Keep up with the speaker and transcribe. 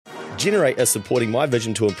Generate are supporting my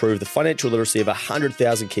vision to improve the financial literacy of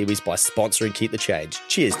 100,000 Kiwis by sponsoring Keep the Change.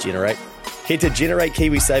 Cheers, Generate. Head to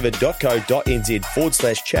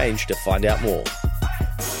generatekiwisaver.co.nz/change to find out more.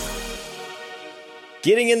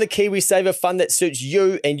 Getting in the KiwiSaver fund that suits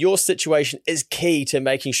you and your situation is key to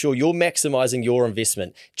making sure you're maximising your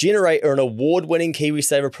investment. Generate are an award-winning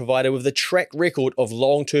KiwiSaver provider with a track record of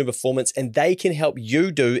long-term performance, and they can help you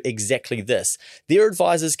do exactly this. Their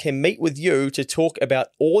advisors can meet with you to talk about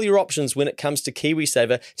all your options when it comes to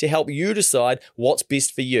KiwiSaver to help you decide what's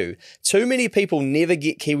best for you. Too many people never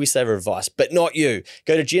get KiwiSaver advice, but not you.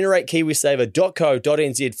 Go to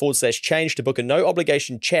generatekiwisaver.co.nz/change to book a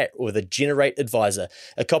no-obligation chat with a Generate advisor.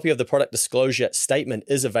 A copy of the product disclosure statement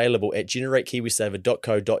is available at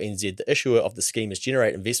generatekiwisaver.co.nz. The issuer of the scheme is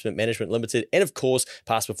Generate Investment Management Limited, and of course,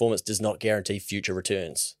 past performance does not guarantee future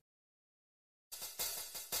returns.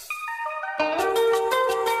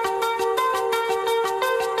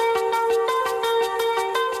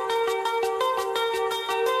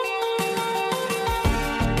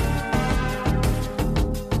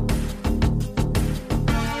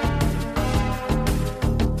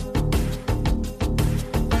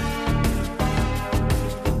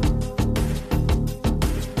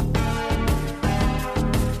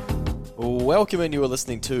 Welcome, and you are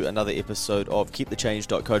listening to another episode of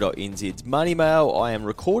keepthechange.co.nz's Money Mail. I am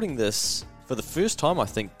recording this for the first time, I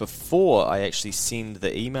think, before I actually send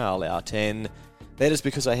the email out, and that is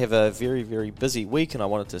because I have a very, very busy week and I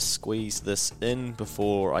wanted to squeeze this in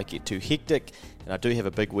before I get too hectic. And I do have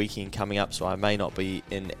a big weekend coming up, so I may not be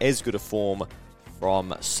in as good a form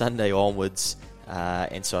from Sunday onwards.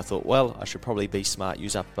 And so I thought, well, I should probably be smart,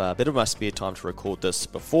 use up a bit of my spare time to record this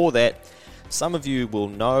before that. Some of you will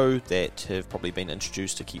know that have probably been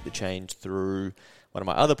introduced to Keep the Change through one of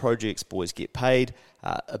my other projects, Boys Get Paid,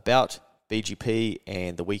 about BGP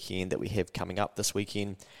and the weekend that we have coming up this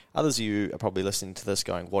weekend. Others of you are probably listening to this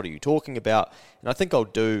going, what are you talking about? And I think I'll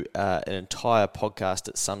do an entire podcast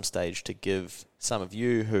at some stage to give some of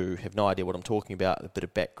you who have no idea what I'm talking about a bit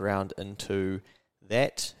of background into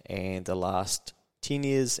that and the last 10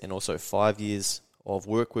 years and also 5 years of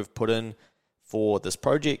work we've put in for this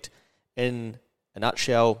project. In a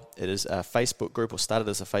nutshell, it is a Facebook group, or started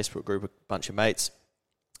as a Facebook group, a bunch of mates.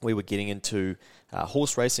 We were getting into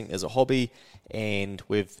horse racing as a hobby, and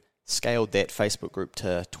we've scaled that Facebook group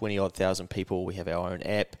to 20-odd thousand people. We have our own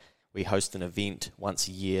app. We host an event once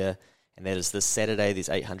a year, and that is this Saturday. There's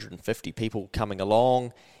 850 people coming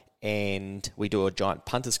along, and we do a giant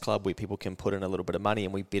punters club where people can put in a little bit of money,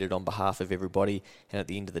 and we bet it on behalf of everybody. And at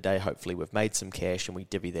the end of the day, hopefully we've made some cash, and we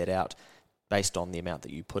divvy that out based on the amount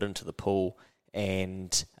that you put into the pool,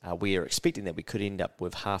 and we are expecting that we could end up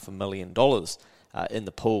with $500,000 in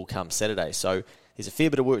the pool come Saturday. So there's a fair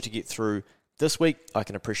bit of work to get through this week. I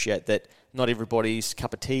can appreciate that not everybody's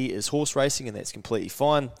cup of tea is horse racing, and that's completely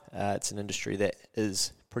fine. It's an industry that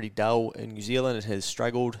is pretty dull in New Zealand. It has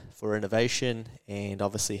struggled for innovation and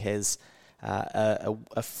obviously has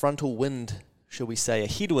a frontal wind, shall we say, a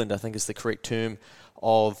headwind, I think is the correct term,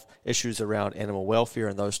 of issues around animal welfare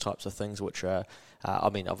and those types of things, which are,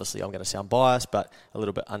 obviously I'm going to sound biased, but a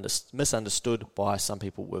little bit misunderstood by some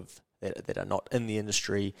people that are not in the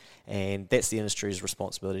industry, and that's the industry's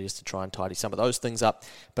responsibility, is to try and tidy some of those things up.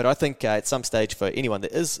 But I think at some stage, for anyone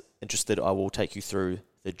that is interested, I will take you through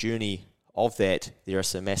the journey of that. There are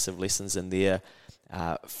some massive lessons in there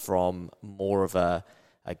from more of a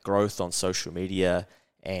growth on social media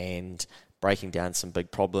and breaking down some big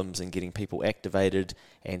problems and getting people activated,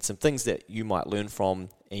 and some things that you might learn from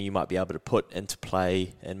and you might be able to put into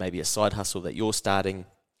play in maybe a side hustle that you're starting,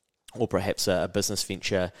 or perhaps a business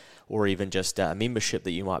venture, or even just a membership that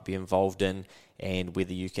you might be involved in, and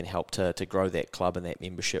whether you can help to grow that club and that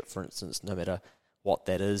membership, for instance, no matter what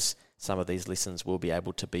that is. Some of these lessons will be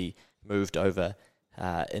able to be moved over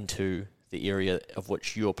into the area of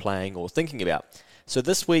which you're playing or thinking about. So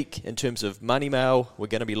this week, in terms of Money Mail, we're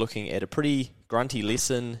going to be looking at a pretty grunty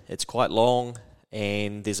lesson. It's quite long,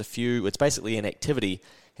 and it's basically an activity.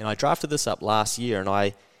 And I drafted this up last year, and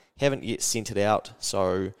I haven't yet sent it out.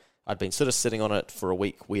 So I'd been sort of sitting on it for a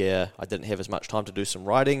week where I didn't have as much time to do some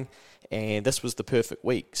writing, and this was the perfect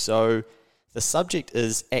week. So the subject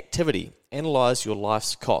is activity. Analyse your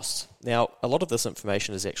life's costs. Now, a lot of this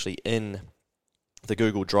information is actually in the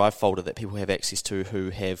Google Drive folder that people have access to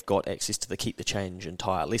who have got access to the Keep the Change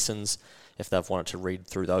entire lessons if they've wanted to read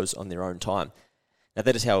through those on their own time. Now,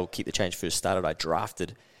 that is how Keep the Change first started. I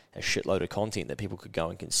drafted a shitload of content that people could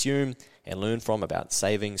go and consume and learn from about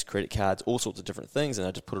savings, credit cards, all sorts of different things, and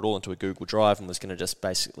I just put it all into a Google Drive and was going to just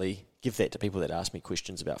basically give that to people that ask me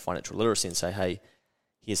questions about financial literacy and say, hey,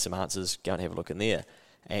 here's some answers, go and have a look in there.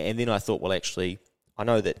 And then I thought, well, actually, I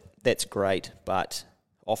know that that's great, but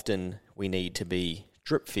often we need to be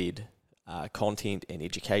drip-fed content and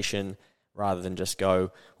education rather than just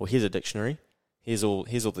go, well, here's a dictionary, here's all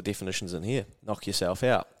the definitions in here, knock yourself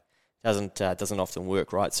out. Doesn't often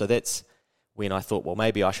work, right? So that's when I thought, well,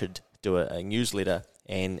 maybe I should do a newsletter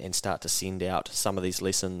and start to send out some of these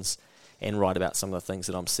lessons and write about some of the things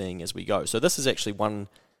that I'm seeing as we go. So this is actually one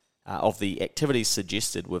of the activities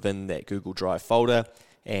suggested within that Google Drive folder,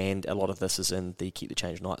 and a lot of this is in the Keep the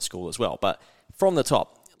Change Night School as well. But from the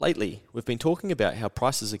top, lately, we've been talking about how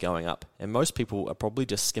prices are going up, and most people are probably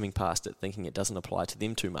just skimming past it, thinking it doesn't apply to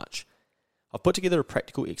them too much. I've put together a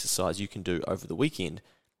practical exercise you can do over the weekend.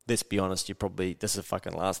 Let's be honest, this is the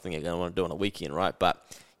fucking last thing you're going to want to do on a weekend, right? But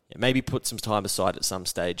maybe put some time aside at some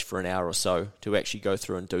stage for an hour or so to actually go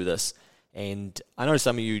through and do this. And I know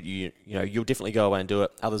some of you'll definitely go away and do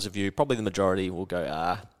it. Others of you, probably the majority, will go,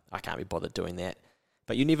 I can't be bothered doing that.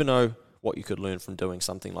 But you never know what you could learn from doing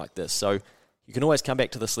something like this. So you can always come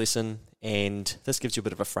back to this lesson, and this gives you a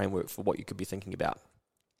bit of a framework for what you could be thinking about.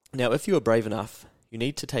 Now, if you are brave enough, you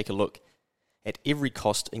need to take a look at every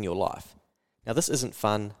cost in your life. Now, this isn't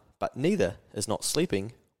fun, but neither is not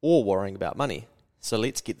sleeping or worrying about money. So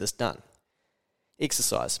let's get this done.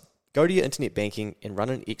 Exercise. Go to your internet banking and run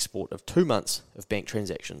an export of 2 months of bank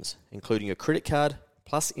transactions, including your credit card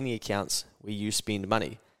plus any accounts where you spend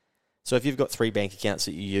money. So if you've got 3 bank accounts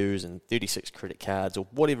that you use and 36 credit cards or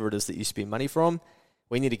whatever it is that you spend money from,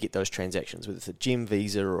 we need to get those transactions, whether it's a Gem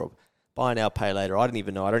Visa or Buy Now, Pay Later. I don't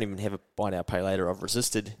even have a Buy Now, Pay Later. I've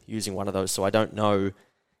resisted using one of those, so I don't know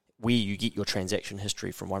where you get your transaction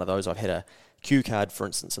history from one of those. I've had a Q card, for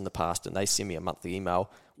instance, in the past, and they send me a monthly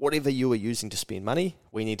email. Whatever you are using to spend money,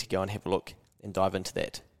 we need to go and have a look and dive into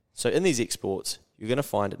that. So in these exports, you're going to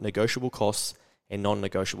find negotiable costs and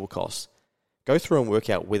non-negotiable costs. Go through and work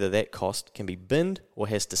out whether that cost can be binned or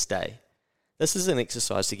has to stay. This is an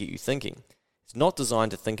exercise to get you thinking. It's not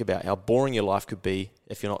designed to think about how boring your life could be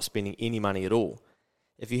if you're not spending any money at all.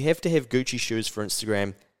 If you have to have Gucci shoes for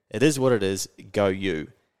Instagram, it is what it is, go you.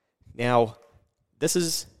 Now, this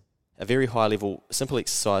is a very high-level, simple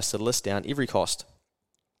exercise to list down every cost.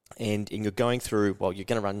 And you're going through, well, you're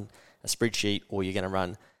going to run a spreadsheet or you're going to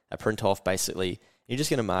run a print-off, basically. You're just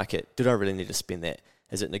going to mark it. Did I really need to spend that?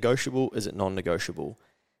 Is it negotiable? Is it non-negotiable?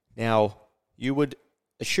 Now, you would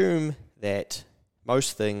assume that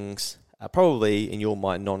most things are probably, in your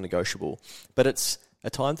mind, non-negotiable. But it's a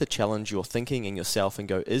time to challenge your thinking and yourself and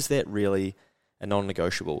go, is that really a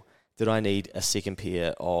non-negotiable? Did I need a second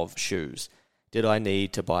pair of shoes? Did I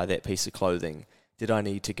need to buy that piece of clothing? Did I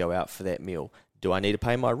need to go out for that meal? Do I need to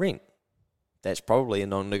pay my rent? That's probably a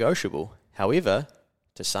non-negotiable. However,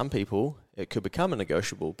 to some people, it could become a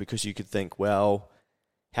negotiable because you could think, well,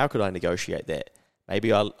 how could I negotiate that?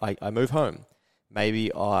 Maybe I move home.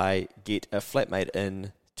 Maybe I get a flatmate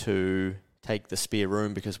in to take the spare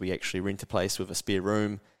room because we actually rent a place with a spare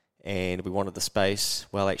room and we wanted the space.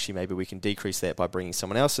 Well, actually, maybe we can decrease that by bringing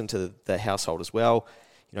someone else into the household as well.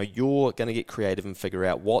 You're going to get creative and figure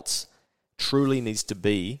out what's truly needs to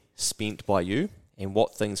be spent by you and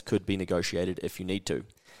what things could be negotiated if you need to.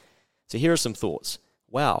 So here are some thoughts.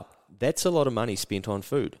 Wow, that's a lot of money spent on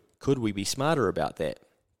food. Could we be smarter about that?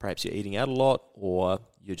 Perhaps you're eating out a lot, or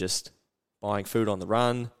you're just buying food on the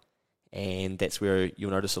run, and that's where you'll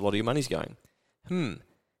notice a lot of your money's going.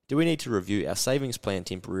 Do we need to review our savings plan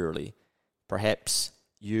temporarily? Perhaps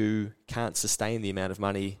you can't sustain the amount of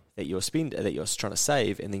money that you're trying to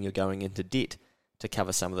save, and then you're going into debt to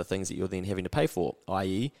cover some of the things that you're then having to pay for,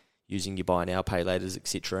 i.e. using your Buy Now, Pay Laters,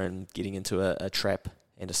 etc., and getting into a trap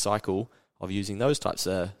and a cycle of using those types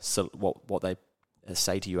of what they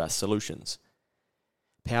say to you are solutions.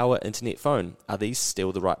 Power, internet, phone, are these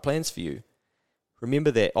still the right plans for you?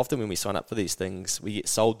 Remember that often when we sign up for these things, we get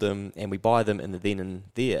sold them and we buy them in the then and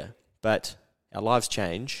there, but our lives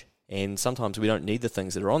change and sometimes we don't need the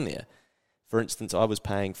things that are on there. For instance, I was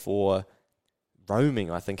paying for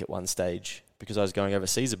roaming, I think, at one stage because I was going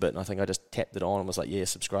overseas a bit, and I think I just tapped it on and was like, yeah,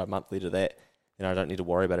 subscribe monthly to that, and I don't need to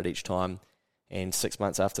worry about it each time. And 6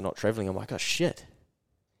 months after not travelling, I'm like, oh shit,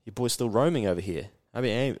 your boy's still roaming over here. I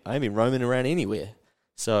ain't been roaming around anywhere.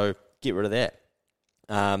 So get rid of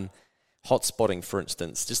that. Hotspotting, for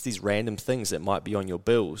instance, just these random things that might be on your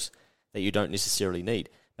bills that you don't necessarily need.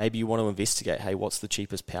 Maybe you want to investigate, hey, what's the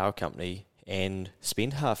cheapest power company, and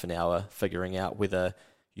spend half an hour figuring out whether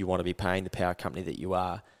you want to be paying the power company that you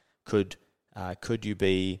are. Could you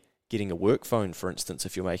be getting a work phone, for instance,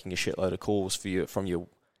 if you're making a shitload of calls from your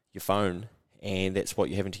phone, and that's what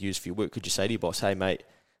you're having to use for your work? Could you say to your boss, hey, mate,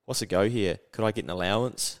 what's the go here? Could I get an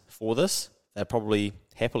allowance for this? They'll probably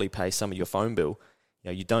happily pay some of your phone bill,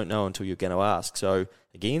 You don't know until you're going to ask. So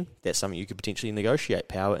again, that's something you could potentially negotiate.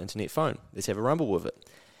 Power, internet, phone. Let's have a rumble with it.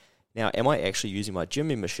 Now, am I actually using my gym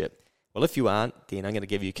membership? Well, if you aren't, then I'm going to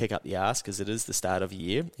give you a kick up the arse, because it is the start of a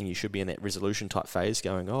year and you should be in that resolution type phase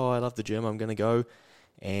going, oh, I love the gym, I'm going to go.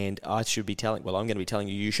 And I'm going to be telling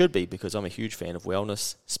you should be, because I'm a huge fan of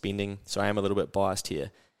wellness, spending, so I am a little bit biased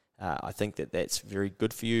here. I think that that's very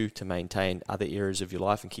good for you to maintain other areas of your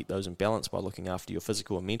life and keep those in balance by looking after your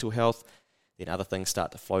physical and mental health. Then other things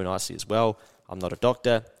start to flow nicely as well. I'm not a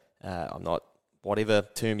doctor. I'm not whatever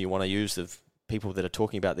term you want to use of people that are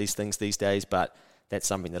talking about these things these days, but that's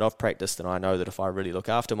something that I've practiced, and I know that if I really look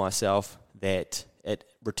after myself, that it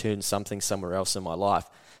returns something somewhere else in my life.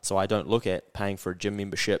 So I don't look at paying for a gym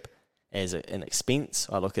membership as an expense.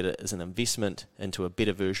 I look at it as an investment into a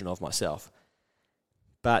better version of myself.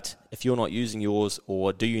 But if you're not using yours,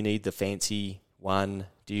 or do you need the fancy one?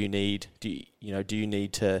 Do you need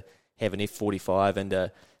to have an F45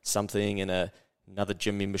 and something and another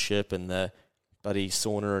gym membership and the bloody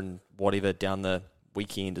sauna and whatever down the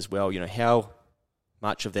weekend as well? How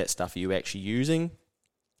much of that stuff are you actually using,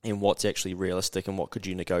 and what's actually realistic, and what could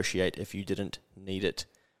you negotiate if you didn't need it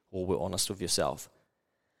or were honest with yourself?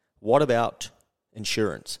 What about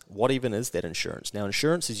insurance? What even is that insurance? Now,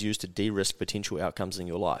 insurance is used to de-risk potential outcomes in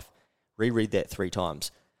your life. Reread that 3 times.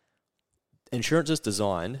 Insurance is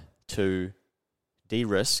designed to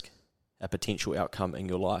de-risk a potential outcome in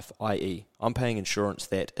your life, i.e., I'm paying insurance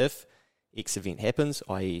that if X event happens,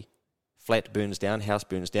 i.e., flat burns down, house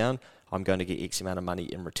burns down, I'm going to get X amount of money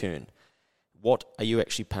in return. What are you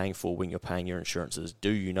actually paying for when you're paying your insurances?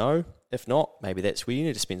 Do you know? If not, maybe that's where you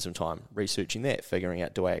need to spend some time researching that, figuring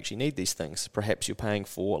out, do I actually need these things? Perhaps you're paying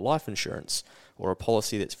for life insurance or a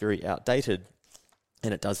policy that's very outdated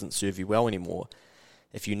and it doesn't serve you well anymore.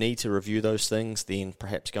 If you need to review those things, then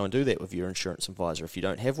perhaps go and do that with your insurance advisor. If you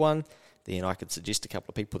don't have one, then I could suggest a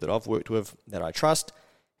couple of people that I've worked with that I trust,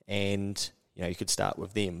 and you could start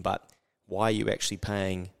with them. But why are you actually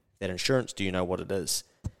paying that insurance? Do you know what it is?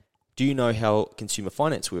 Do you know how consumer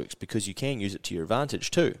finance works? Because you can use it to your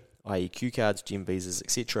advantage too, i.e. Q cards, gem visas,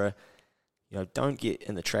 etc. Don't get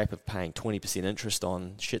in the trap of paying 20% interest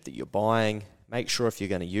on shit that you're buying. Make sure if you're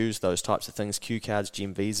going to use those types of things, Q cards,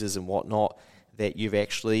 gem visas and whatnot, that you've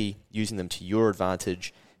actually using them to your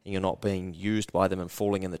advantage and you're not being used by them and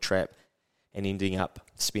falling in the trap and ending up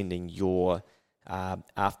spending your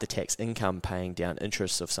after-tax income paying down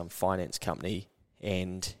interests of some finance company,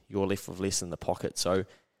 and you're left with less in the pocket. So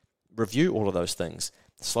review all of those things.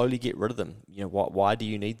 Slowly get rid of them. Why do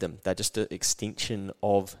you need them? They're just an extension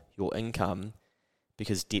of your income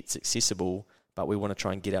because debt's accessible, but we want to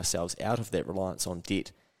try and get ourselves out of that reliance on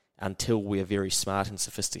debt until we're very smart and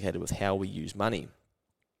sophisticated with how we use money.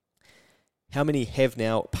 How many have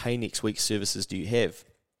now pay next week services do you have?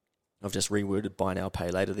 I've just reworded buy now, pay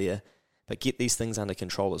later there. But get these things under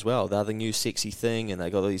control as well. They're the new sexy thing, and they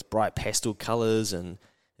got all these bright pastel colours. And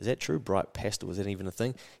is that true? Bright pastel, is that even a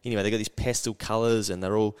thing? Anyway, they got these pastel colours, and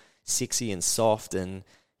they're all sexy and soft. And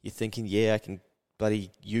you're thinking, yeah, I can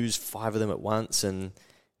bloody use 5 of them at once. And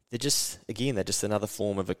they're just another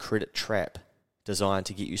form of a credit trap designed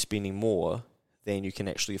to get you spending more than you can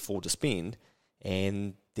actually afford to spend.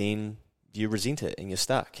 And then you resent it, and you're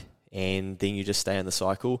stuck. And then you just stay in the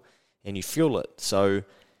cycle, and you fuel it. So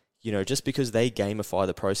just because they gamify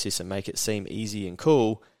the process and make it seem easy and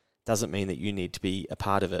cool doesn't mean that you need to be a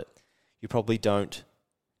part of it. You probably don't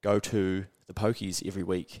go to the pokies every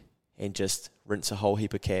week and just rinse a whole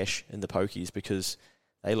heap of cash in the pokies because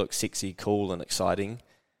they look sexy, cool, and exciting.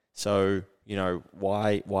 So,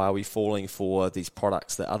 why are we falling for these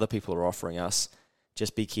products that other people are offering us?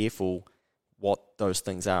 Just be careful what those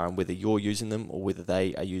things are and whether you're using them or whether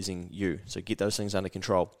they are using you. So get those things under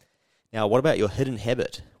control. Now, what about your hidden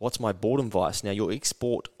habit? What's my boredom vice? Now, your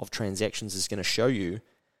export of transactions is going to show you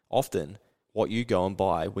often what you go and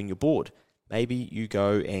buy when you're bored. Maybe you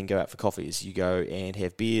go out for coffees, you go and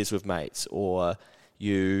have beers with mates, or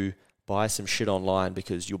you buy some shit online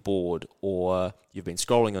because you're bored, or you've been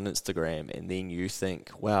scrolling on Instagram and then you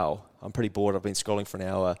think, wow, I'm pretty bored, I've been scrolling for an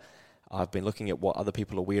hour, I've been looking at what other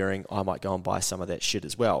people are wearing, I might go and buy some of that shit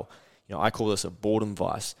as well. I call this a boredom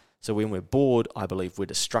vice. So when we're bored, I believe we're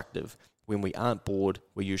destructive. When we aren't bored,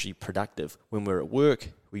 we're usually productive. When we're at work,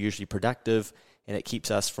 we're usually productive, and it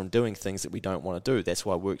keeps us from doing things that we don't want to do. That's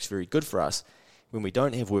why work's very good for us. When we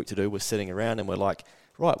don't have work to do, we're sitting around and we're like,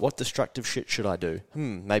 right, what destructive shit should I do?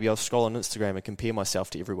 Maybe I'll scroll on Instagram and compare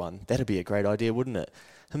myself to everyone. That'd be a great idea, wouldn't it?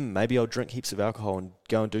 Maybe I'll drink heaps of alcohol and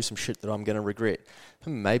go and do some shit that I'm going to regret.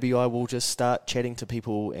 Maybe I will just start chatting to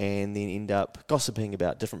people and then end up gossiping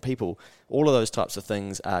about different people. All of those types of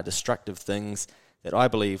things are destructive things that I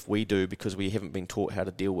believe we do because we haven't been taught how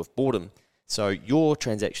to deal with boredom. So your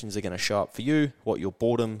transactions are going to show up for you, what your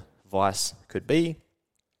boredom vice could be,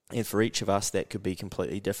 and for each of us that could be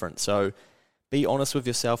completely different. So be honest with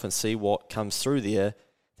yourself and see what comes through there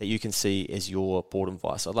that you can see as your boredom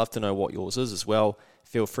vice. I'd love to know what yours is as well.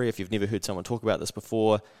 Feel free, if you've never heard someone talk about this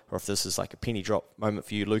before, or if this is like a penny drop moment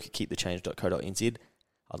for you, Luke at keepthechange.co.nz.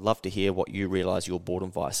 I'd love to hear what you realise your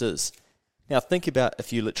boredom vice is. Now think about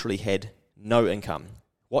if you literally had no income.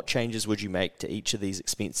 What changes would you make to each of these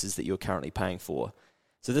expenses that you're currently paying for?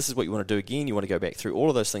 So this is what you want to do again. You want to go back through all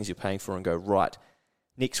of those things you're paying for and go, right,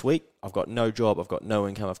 next week I've got no job, I've got no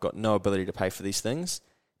income, I've got no ability to pay for these things.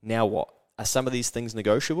 Now what? Are some of these things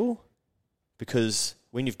negotiable? Because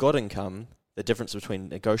when you've got income, the difference between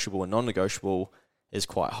negotiable and non-negotiable is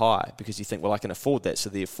quite high, because you think, well, I can afford that, so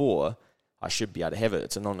therefore I should be able to have it.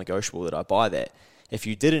 It's a non-negotiable that I buy that. If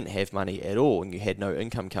you didn't have money at all and you had no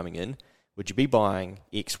income coming in, would you be buying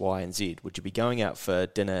X, Y, and Z? Would you be going out for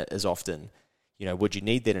dinner as often? Would you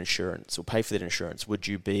need that insurance or pay for that insurance? Would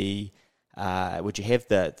you have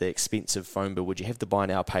the expensive phone bill? Would you have the buy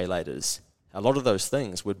now, pay laters? A lot of those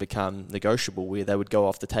things would become negotiable, where they would go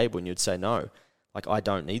off the table and you'd say, no, like I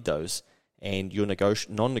don't need those. And your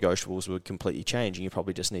non-negotiables would completely change, and you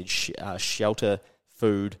probably just need shelter,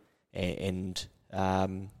 food, and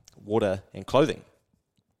water and clothing.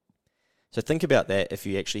 So think about that if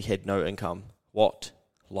you actually had no income, what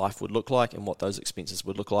life would look like and what those expenses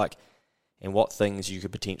would look like, and what things you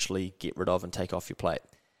could potentially get rid of and take off your plate.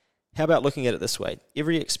 How about looking at it this way?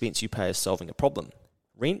 Every expense you pay is solving a problem.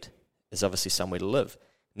 Rent is obviously somewhere to live.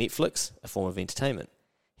 Netflix, a form of entertainment.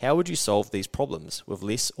 How would you solve these problems with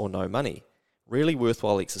less or no money? Really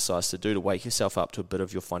worthwhile exercise to do to wake yourself up to a bit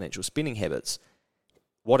of your financial spending habits.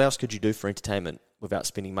 What else could you do for entertainment without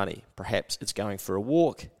spending money? Perhaps it's going for a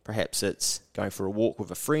walk. Perhaps it's going for a walk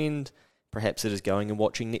with a friend. Perhaps it is going and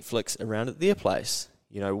watching Netflix around at their place.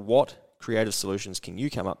 What creative solutions can you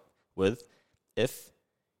come up with if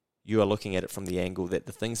you are looking at it from the angle that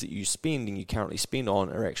the things that you spend and you currently spend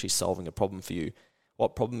on are actually solving a problem for you?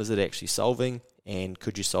 What problem is it actually solving, and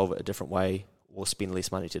could you solve it a different way or spend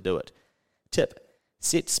less money to do it? Tip: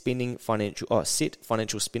 set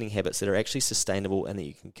financial spending habits that are actually sustainable and that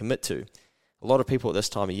you can commit to. A lot of people at this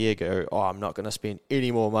time of year go, I'm not going to spend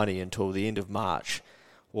any more money until the end of March.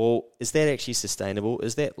 Well, is that actually sustainable?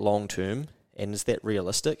 Is that long term? And is that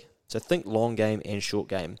realistic? So think long game and short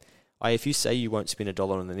game. If you say you won't spend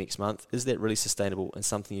 $1 in the next month, is that really sustainable and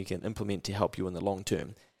something you can implement to help you in the long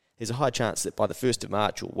term? There's a high chance that by the 1st of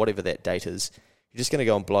March or whatever that date is, you're just going to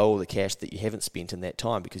go and blow all the cash that you haven't spent in that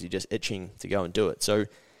time because you're just itching to go and do it. So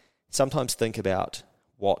sometimes think about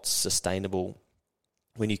what's sustainable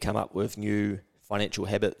when you come up with new financial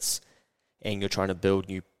habits and you're trying to build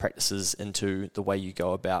new practices into the way you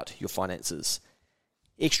go about your finances.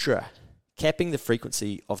 Extra: capping the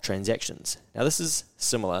frequency of transactions. Now this is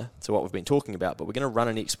similar to what we've been talking about, but we're going to run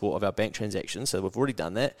an export of our bank transactions, so we've already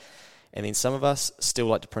done that. And then some of us still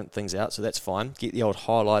like to print things out, so that's fine. Get the old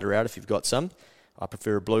highlighter out if you've got some. I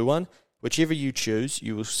prefer a blue one. Whichever you choose,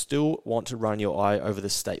 you will still want to run your eye over the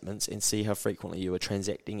statements and see how frequently you are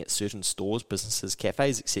transacting at certain stores, businesses,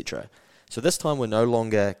 cafes, etc. So this time we're no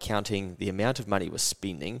longer counting the amount of money we're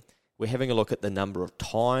spending. We're having a look at the number of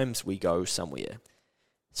times we go somewhere.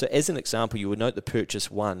 So as an example, you would note the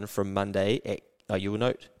purchase one from Monday at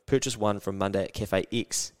Cafe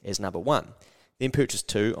X as number 1. Then purchase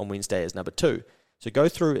 2 on Wednesday as number 2. So go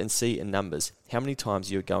through and see in numbers how many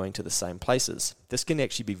times you're going to the same places. This can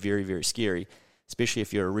actually be very, very scary, especially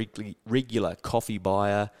if you're a regular coffee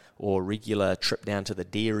buyer or regular trip down to the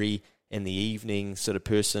dairy in the evening sort of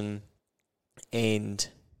person. And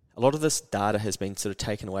a lot of this data has been sort of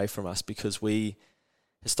taken away from us because we,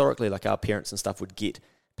 historically, like our parents and stuff, would get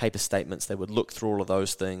paper statements. They would look through all of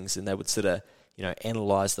those things and they would sort of,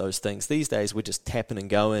 analyze those things. These days we're just tapping and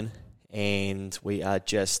going, and we are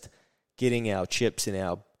just getting our chips and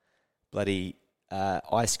our bloody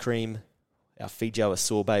ice cream, our Feijoa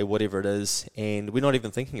sorbet, whatever it is, and we're not even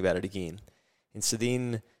thinking about it again. And so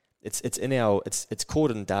then it's caught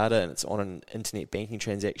in data and it's on an internet banking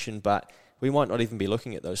transaction, but we might not even be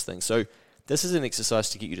looking at those things. So this is an exercise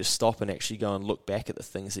to get you to stop and actually go and look back at the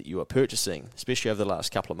things that you are purchasing, especially over the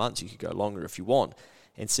last couple of months. You could go longer if you want,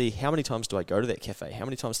 and see how many times do I go to that cafe? How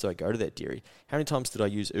many times do I go to that dairy? How many times did I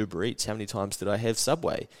use Uber Eats? How many times did I have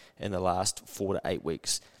Subway in the last 4 to 8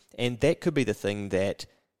 weeks? And that could be the thing that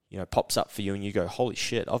pops up for you and you go, holy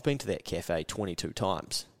shit, I've been to that cafe 22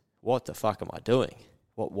 times. What the fuck am I doing?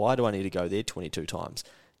 Why do I need to go there 22 times?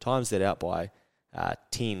 Times that out by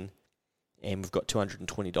 10, and we've got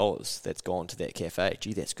 $220 that's gone to that cafe.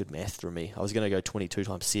 Gee, that's good math for me. I was going to go 22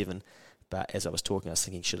 times 7, But as I was talking, I was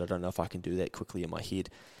thinking, shit, I don't know if I can do that quickly in my head.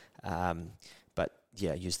 But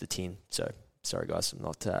yeah, use the 10. So sorry guys, I'm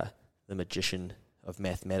not the magician of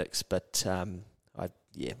mathematics, but I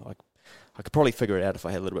could probably figure it out if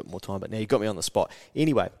I had a little bit more time. But now you got me on the spot.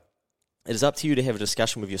 Anyway, it is up to you to have a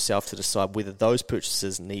discussion with yourself to decide whether those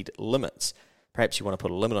purchases need limits. Perhaps you want to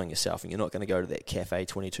put a limit on yourself, and you're not going to go to that cafe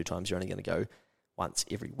 22 times. You're only going to go once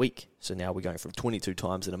every week. So now we're going from 22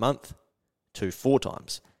 times in a month to 4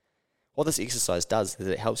 times. What this exercise does is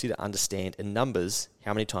it helps you to understand in numbers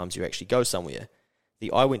how many times you actually go somewhere.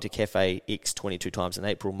 The I went to cafe X 22 times in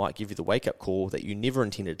April might give you the wake-up call that you never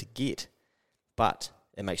intended to get, but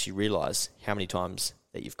it makes you realise how many times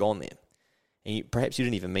that you've gone there. And perhaps you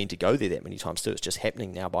didn't even mean to go there that many times too. It's just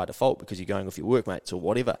happening now by default because you're going with your workmates or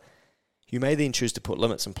whatever. You may then choose to put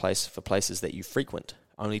limits in place for places that you frequent.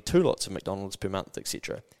 Only 2 lots of McDonald's per month,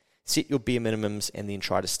 etc. Set your bare minimums and then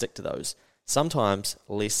try to stick to those. Sometimes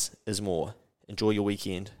less is more. Enjoy your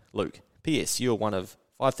weekend, Luke. P.S. You're one of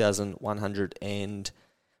 5,100 and,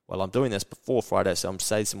 well, I'm doing this before Friday, so I'm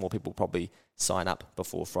saying some more people probably sign up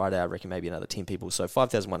before Friday. I reckon maybe another 10 people. So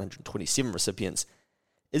 5,127 recipients.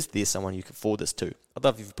 Is there someone you could forward this to? I'd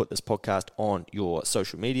love if you put this podcast on your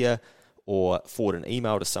social media or forward an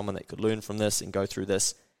email to someone that could learn from this and go through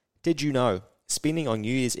this. Did you know spending on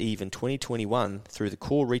New Year's Eve in 2021 through the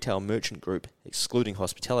core retail merchant group, excluding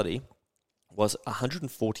hospitality, was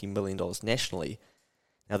 $140 million nationally?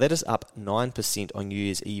 Now that is up 9% on New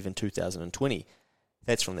Year's Eve in 2020.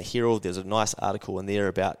 That's from the Herald. There's a nice article in there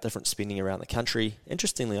about different spending around the country.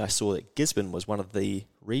 Interestingly, I saw that Gisborne was one of the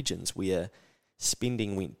regions where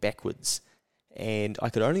spending went backwards. And I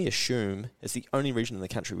could only assume, it's the only region in the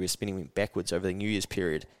country where spending went backwards over the New Year's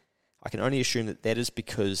period. I can only assume that that is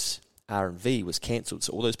because R&V was cancelled.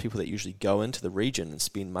 So all those people that usually go into the region and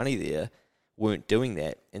spend money there weren't doing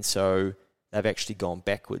that. And so they've actually gone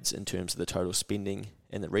backwards in terms of the total spending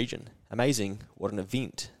in the region. Amazing what an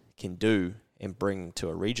event can do and bring to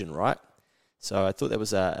a region, right? So I thought that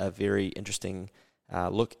was a very interesting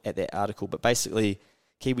look at that article. But basically,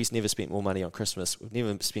 Kiwis never spent more money on Christmas, we've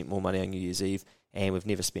never spent more money on New Year's Eve, and we've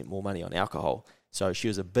never spent more money on alcohol. So she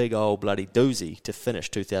was a big old bloody doozy to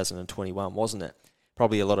finish 2021, wasn't it?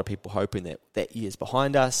 Probably a lot of people hoping that that year's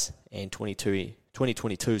behind us and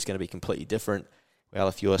 2022 is going to be completely different. Well,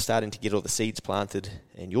 if you're starting to get all the seeds planted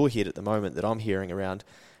in your head at the moment that I'm hearing around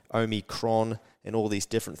Omicron and all these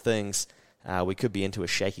different things, we could be into a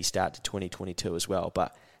shaky start to 2022 as well.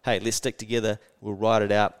 But hey, let's stick together. We'll ride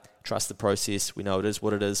it out. Trust the process. We know it is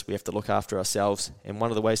what it is. We have to look after ourselves. And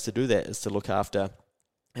one of the ways to do that is to look after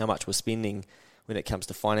how much we're spending when it comes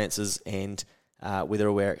to finances and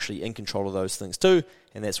whether we're actually in control of those things too.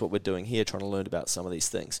 And that's what we're doing here, trying to learn about some of these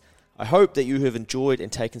things. I hope that you have enjoyed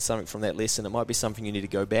and taken something from that lesson. It might be something you need to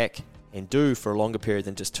go back and do for a longer period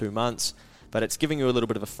than just 2 months. But it's giving you a little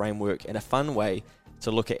bit of a framework and a fun way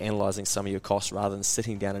to look at analysing some of your costs rather than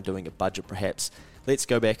sitting down and doing a budget perhaps. Let's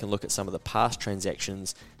go back and look at some of the past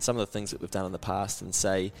transactions, some of the things that we've done in the past and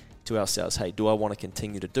say to ourselves, hey, do I want to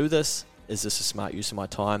continue to do this? Is this a smart use of my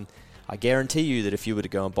time? I guarantee you that if you were to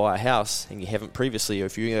go and buy a house and you haven't previously, or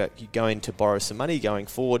if you're going to borrow some money going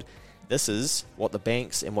forward, this is what the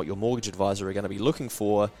banks and what your mortgage advisor are going to be looking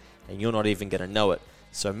for, and you're not even going to know it.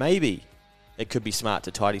 So maybe it could be smart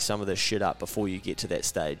to tidy some of this shit up before you get to that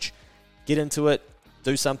stage. Get into it,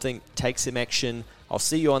 do something, take some action. I'll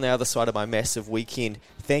see you on the other side of my massive weekend.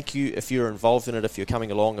 Thank you if you're involved in it, if you're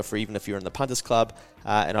coming along, or even if you're in the Punters Club.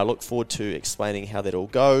 And I look forward to explaining how that all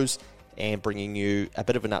goes and bringing you a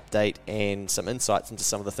bit of an update and some insights into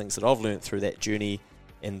some of the things that I've learned through that journey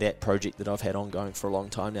and that project that I've had ongoing for a long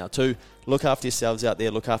time now too. Look after yourselves out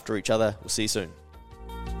there. Look after each other. We'll see you soon.